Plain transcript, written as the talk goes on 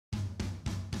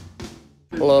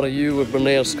A lot of you have been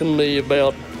asking me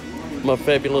about my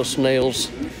fabulous nails.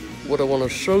 What I want to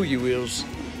show you is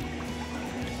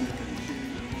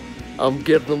I'm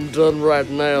getting them done right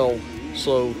now,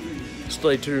 so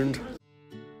stay tuned.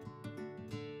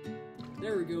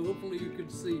 There we go, hopefully you can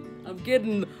see. I'm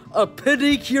getting a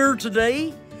pedicure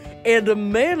today and a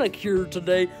manicure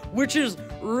today, which is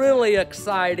really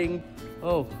exciting.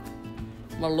 Oh,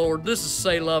 my lord, this is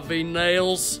Vie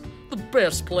Nails, the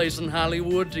best place in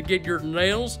Hollywood to get your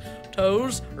nails,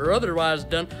 toes, or otherwise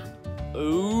done.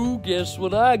 Oh, guess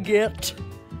what I get?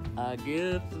 I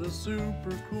get the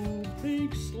super cool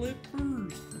pink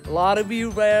slippers. A lot of you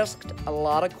have asked a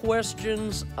lot of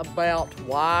questions about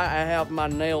why I have my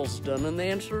nails done, and the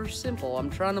answer is simple. I'm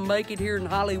trying to make it here in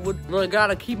Hollywood, but I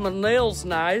gotta keep my nails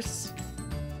nice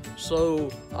so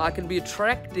I can be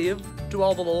attractive to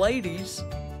all the ladies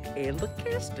and the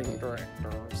casting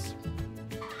directors.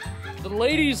 The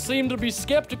ladies seem to be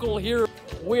skeptical here,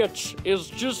 which is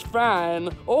just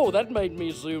fine. Oh, that made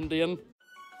me zoomed in.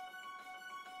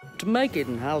 To make it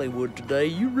in Hollywood today,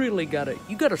 you really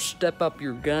gotta step up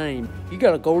your game. You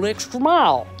gotta go the extra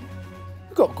mile.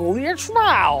 You gotta go the extra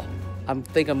mile. I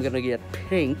think I'm gonna get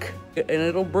pink, and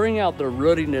it'll bring out the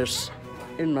ruddiness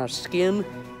in my skin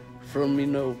from, you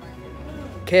know,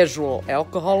 casual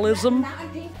alcoholism.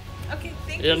 Okay,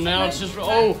 thank you. And now it's just,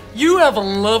 oh, you have a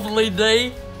lovely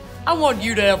day. I want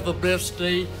you to have the best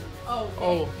day.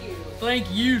 Oh, thank you.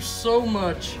 Thank you so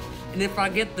much. And if I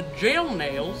get the gel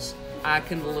nails, I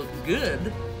can look good,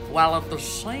 while at the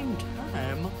same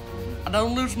time, I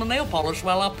don't lose my nail polish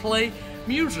while I play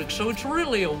music. So it's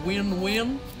really a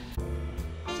win-win.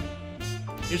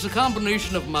 It's a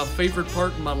combination of my favorite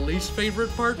part and my least favorite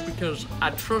part, because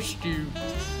I trust you,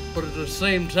 but at the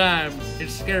same time,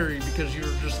 it's scary because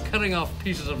you're just cutting off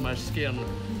pieces of my skin.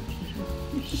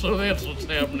 So that's what's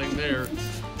happening there.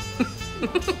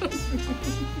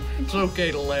 It's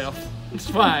okay to laugh. It's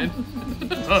fine.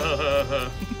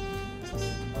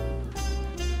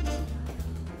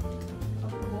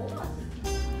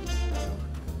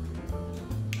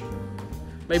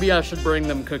 Maybe I should bring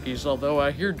them cookies, although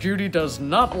I hear Judy does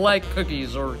not like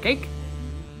cookies or cake.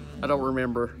 I don't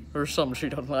remember. There's something she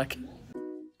doesn't like.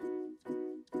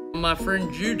 My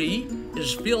friend Judy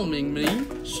is filming me,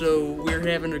 so we're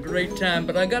having a great time.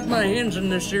 But I got my hands in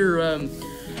this here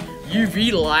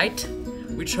UV light,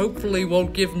 which hopefully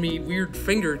won't give me weird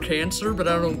finger cancer, but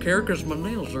I don't care because my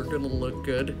nails are gonna look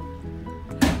good.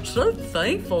 So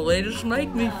thankful, they just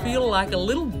make me feel like a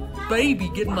little baby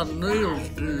getting my nails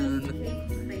done.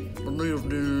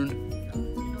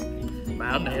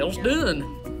 My nails done.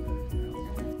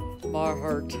 My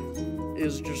heart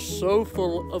is just so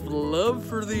full of love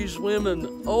for these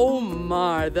women. Oh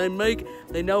my, they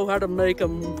know how to make a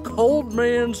cold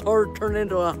man's heart turn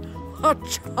into a hot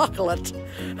chocolate.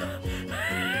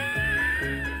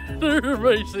 They're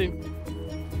amazing.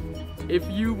 If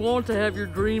you want to have your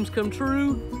dreams come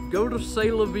true, go to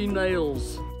Vie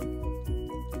Nails.